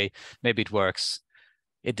anyway. Maybe it works.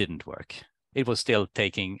 It didn't work. It was still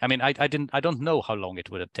taking, I mean, I don't know how long it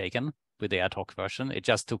would have taken with the ad hoc version. It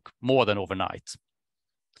just took more than overnight.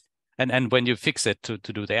 And when you fix it to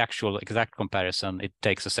do the actual exact comparison, it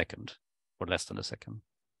takes a second or less than a second.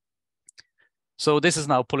 So this is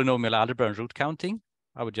now polynomial algebra and root counting.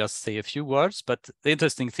 I would just say a few words, but the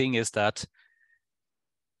interesting thing is that,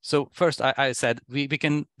 so first I said we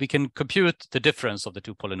can compute the difference of the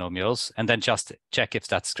two polynomials and then just check if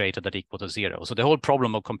that's greater than or equal to 0. So the whole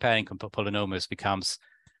problem of comparing polynomials becomes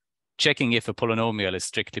checking if a polynomial is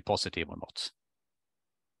strictly positive or not.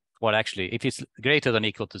 Or actually, if it's greater than or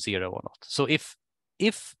equal to 0 or not. So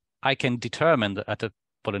if I can determine that a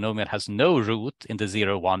polynomial has no root in the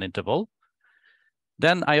 0, 1 interval,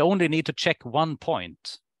 then I only need to check one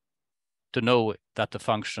point to know that the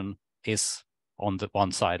function is on the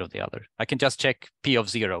one side or the other. I can just check p of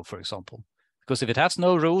 0, for example, because if it has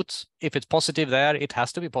no roots, if it's positive there, it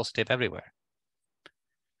has to be positive everywhere.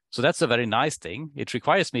 So that's a very nice thing. It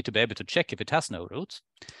requires me to be able to check if it has no roots.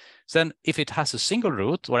 So then if it has a single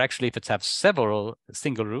root, or actually if it has several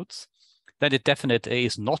single roots, then it definitely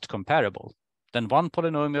is not comparable. Then one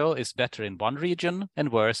polynomial is better in one region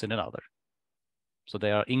and worse in another. So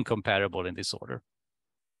they are incomparable in this order.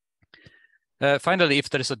 Finally, if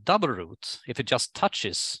there is a double root, if it just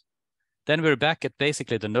touches, then we're back at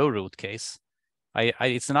basically the no root case.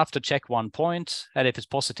 It's enough to check one point, and if it's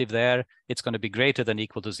positive there, it's going to be greater than or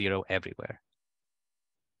equal to 0 everywhere.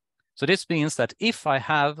 So this means that if I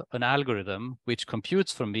have an algorithm which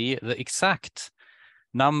computes for me the exact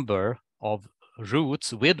number of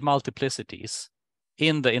roots with multiplicities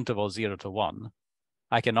in the interval 0 to 1,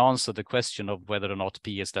 I can answer the question of whether or not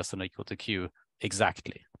p is less than or equal to q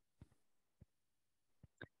exactly.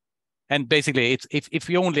 And basically, it's if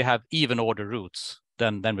we only have even order roots,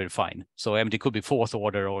 then we're fine. So it could be 4th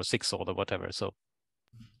order or 6th order, whatever. So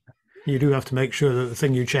you do have to make sure that the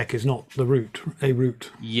thing you check is not the root, a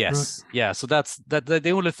root. Yes, right? Yeah. So that's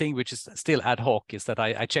the only thing which is still ad hoc is that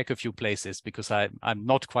I check a few places because I'm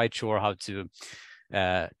not quite sure how to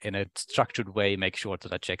in a structured way make sure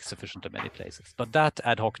that I check sufficient many places. But that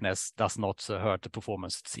ad hocness does not hurt the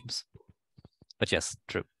performance, it seems. But yes,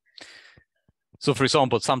 true. So for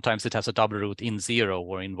example, sometimes it has a double root in 0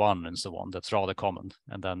 or in 1 and so on. That's rather common.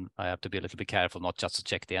 And then I have to be a little bit careful not just to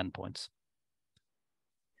check the endpoints.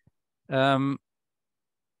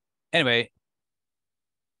 Anyway,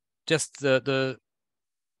 just the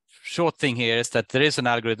short thing here is that there is an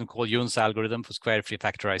algorithm called Jun's algorithm for square-free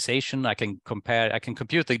factorization. I can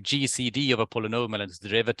compute the GCD of a polynomial and its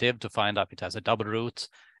derivative to find out if it has a double root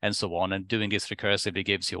and so on. And doing this recursively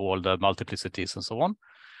gives you all the multiplicities and so on.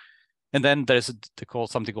 And then there's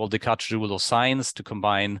something called Descartes' rule of signs to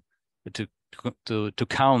combine to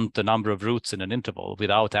count the number of roots in an interval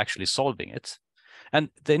without actually solving it. And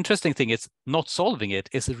the interesting thing is not solving it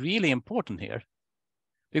is really important here.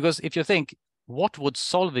 Because if you think, what would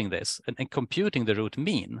solving this and computing the root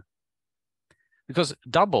mean? Because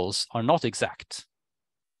doubles are not exact.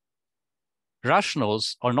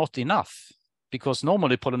 Rationals are not enough. Because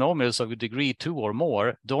normally polynomials of a degree 2 or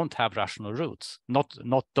more don't have rational roots.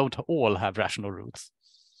 Don't all have rational roots.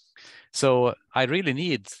 So I really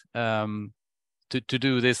need to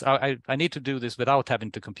do this. I need to do this without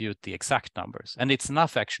having to compute the exact numbers. And it's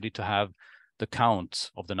enough actually to have the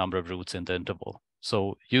count of the number of roots in the interval.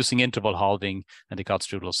 So using interval halving and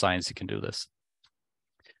Descartes' rule of signs, you can do this.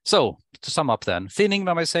 So to sum up then, thinning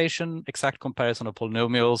memoization, exact comparison of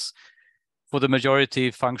polynomials. For the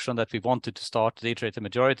majority function that we wanted to start, the iterated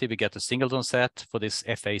majority, we get a singleton set. For this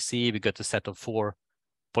FAC, we get a set of 4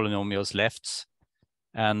 polynomials left.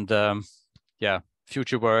 And yeah,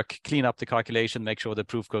 future work, clean up the calculation, make sure the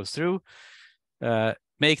proof goes through.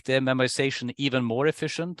 Make the memoization even more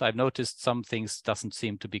efficient. I've noticed some things doesn't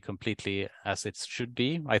seem to be completely as it should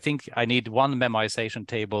be. I think I need one memoization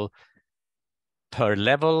table per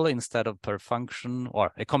level instead of per function,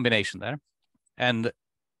 or a combination there. And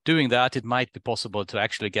doing that, it might be possible to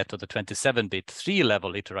actually get to the 27-bit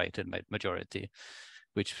 3-level iterated majority,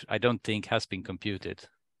 which I don't think has been computed.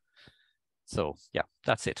 So yeah,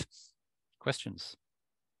 that's it. Questions?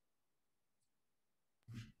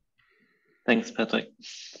 Thanks, Patrick.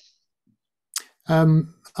 I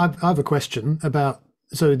have a question about,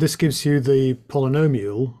 so this gives you the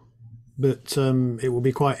polynomial, but it will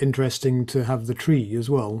be quite interesting to have the tree as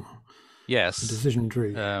well. Yes. The decision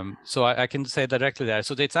tree. So I can say directly there.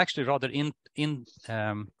 So it's actually rather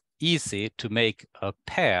easy to make a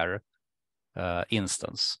pair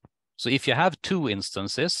instance. So if you have 2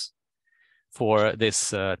 instances for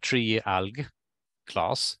this tree alg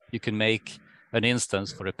class, you can make an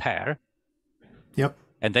instance for a pair. Yep.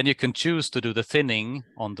 And then you can choose to do the thinning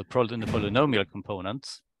on the polynomial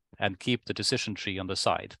component and keep the decision tree on the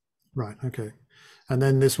side. Right. Okay. And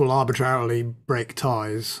then this will arbitrarily break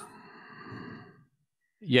ties.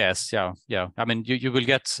 Yes, yeah. I mean, you will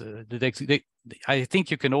get. I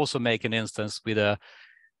think you can also make an instance with a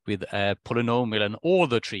with a polynomial and all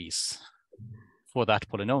the trees for that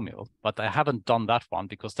polynomial. But I haven't done that one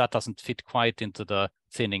because that doesn't fit quite into the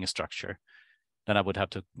thinning structure. Then I would have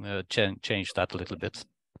to change that a little bit.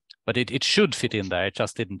 But it should fit in there. It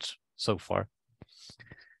just didn't so far.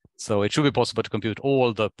 So it should be possible to compute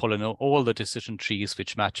all the decision trees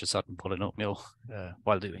which match a certain polynomial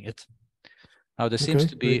while doing it. Now there seems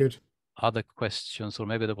to be other questions, or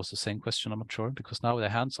maybe there was the same question. I'm not sure because now the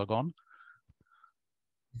hands are gone.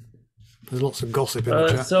 There's lots of gossip in the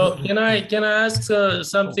chat. So can I ask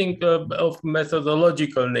something of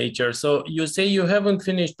methodological nature? So you say you haven't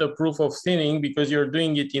finished the proof of thinning because you're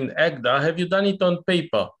doing it in Agda. Have you done it on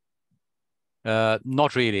paper?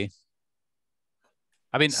 Not really.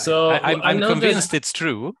 I mean, so I'm convinced it's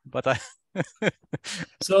true, but I.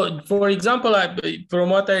 So, for example, from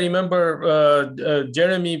what I remember,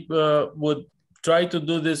 Jeremy would try to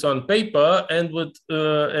do this on paper and would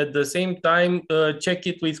at the same time check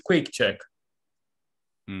it with quick check.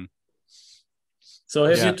 So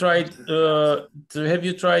have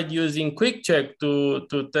you tried using quick check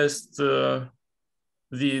to test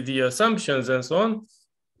the assumptions and so on?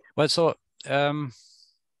 Well, so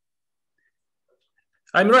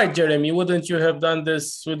I'm right, Jeremy. Wouldn't you have done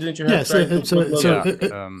this? Wouldn't you have tried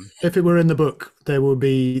to if it were in the book, there will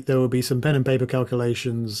be some pen and paper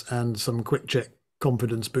calculations and some quick check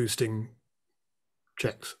confidence boosting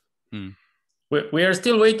checks. We are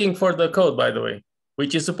still waiting for the code, by the way,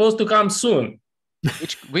 which is supposed to come soon.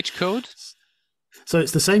 Which code? So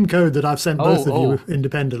it's the same code that I've sent both of you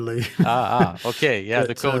independently. Okay, yeah,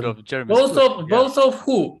 the code of Jeremy. Both of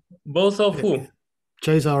who? Both of who?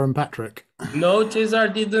 Cesar and Patrick. No, Cesar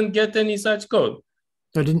didn't get any such code.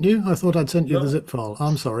 Oh, didn't you? I thought I'd sent you the zip file.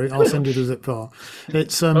 I'm sorry. I'll send you the zip file.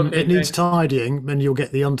 It's it needs tidying, and you'll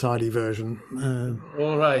get the untidy version.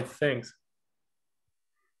 All right, thanks.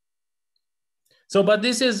 So, but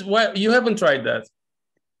this is why you haven't tried that.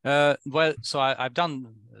 Well, so I've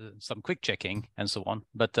done some quick checking and so on,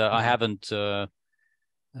 but I haven't. I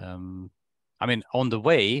mean, on the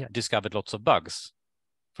way, I discovered lots of bugs.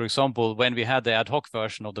 For example, when we had the ad hoc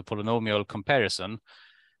version of the polynomial comparison,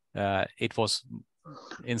 it was,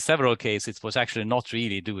 in several cases, it was actually not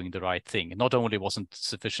really doing the right thing. Not only wasn't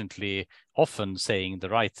sufficiently often saying the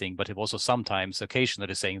right thing, but it was also sometimes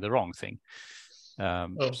occasionally saying the wrong thing.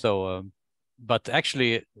 But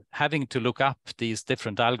actually having to look up these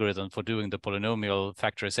different algorithms for doing the polynomial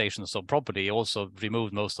factorization so properly also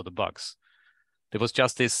removed most of the bugs. There was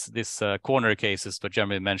just this corner cases, but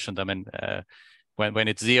Jeremy mentioned them in when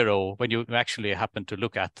it's zero, when you actually happen to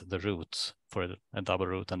look at the root for a double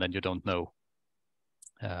root and then you don't know.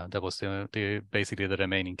 That was basically the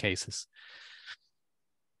remaining cases.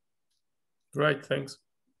 Right, thanks.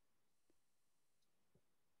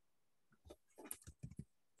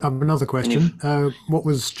 I have another question. What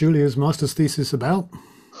was Julia's master's thesis about?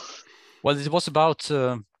 Well, it was about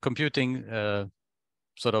computing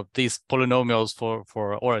sort of these polynomials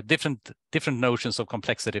or different notions of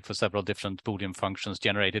complexity for several different Boolean functions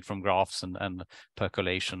generated from graphs and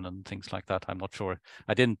percolation and things like that. I'm not sure.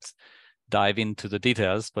 I didn't dive into the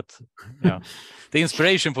details, but yeah, the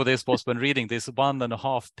inspiration for this was when reading this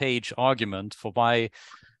 1.5-page argument for why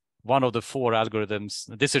one of the 4 algorithms,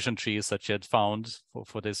 decision trees that she had found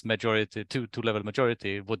for this majority, two-level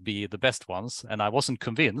majority would be the best ones. And I wasn't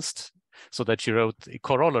convinced, so that she wrote a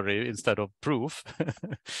corollary instead of proof.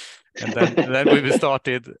 And then we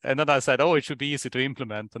started, and then I said, oh, it should be easy to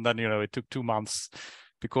implement. And then, it took 2 months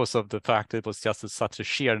because of the fact it was just such a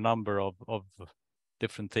sheer number of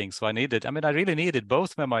different things. So I really needed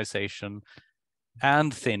both memoization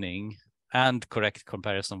and thinning and correct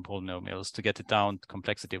comparison polynomials to get it down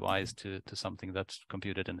complexity-wise to something that's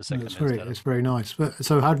computed in the second. It's very nice. But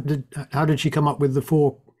so how did she come up with the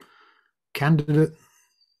 4 candidate?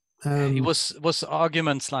 It was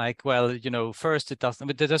arguments like, well, first it doesn't.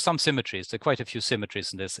 But there's some symmetries. There are quite a few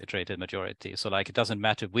symmetries in this iterated majority. So like it doesn't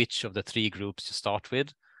matter which of the 3 groups you start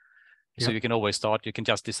with. So you can always start. You can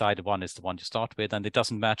just decide one is the one you start with, and it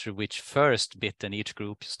doesn't matter which first bit in each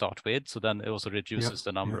group you start with. So then it also reduces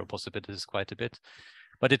the number of possibilities quite a bit.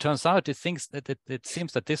 But it turns out it seems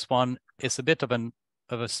that this one is a bit of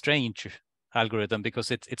a strange algorithm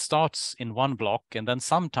because it starts in one block and then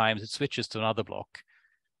sometimes it switches to another block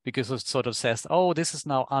because it sort of says, oh, this is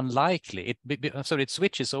now unlikely. It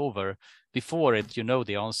switches over before you know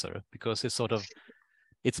the answer because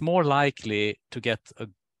it's more likely to get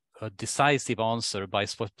a decisive answer by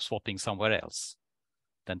swapping somewhere else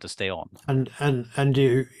than to stay on. And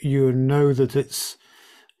you know that it's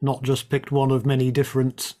not just picked one of many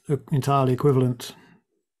different entirely equivalent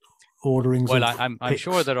orderings. Well, I'm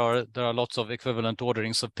sure there are lots of equivalent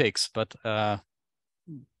orderings of picks, but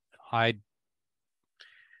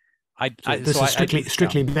This is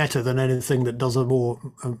strictly better than anything that does a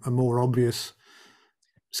more obvious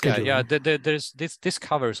schedule. Yeah. There's this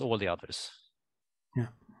covers all the others. Yeah.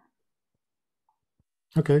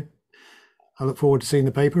 Okay. I look forward to seeing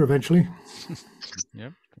the paper eventually.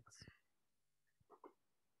 Yep.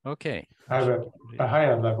 Okay. I have a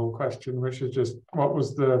higher level question, which is just what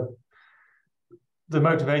was the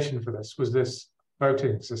motivation for this? Was this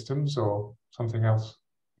voting systems or something else?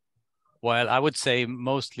 Well, I would say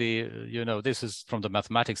mostly, this is from the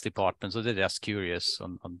mathematics department, so they're just curious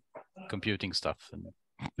on computing stuff. And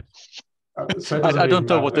so I don't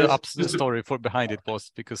know what the story behind it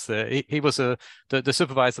was, because he was the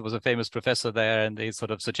supervisor was a famous professor there, and he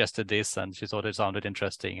sort of suggested this, and she thought it sounded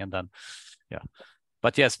interesting, and then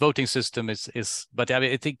But yes, voting system is. But I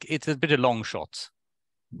mean, I think it's a bit a long shot,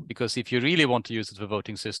 because if you really want to use it for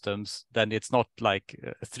voting systems, then it's not like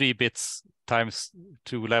 3 bits times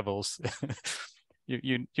 2 levels.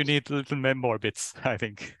 you need a little more bits, I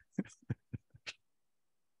think.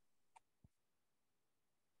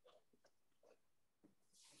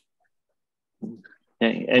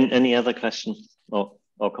 Any other questions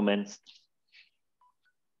or comments?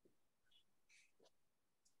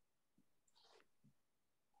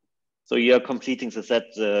 So you're completing the set,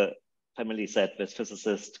 the family set with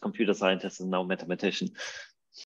physicist, computer scientist, and now mathematician.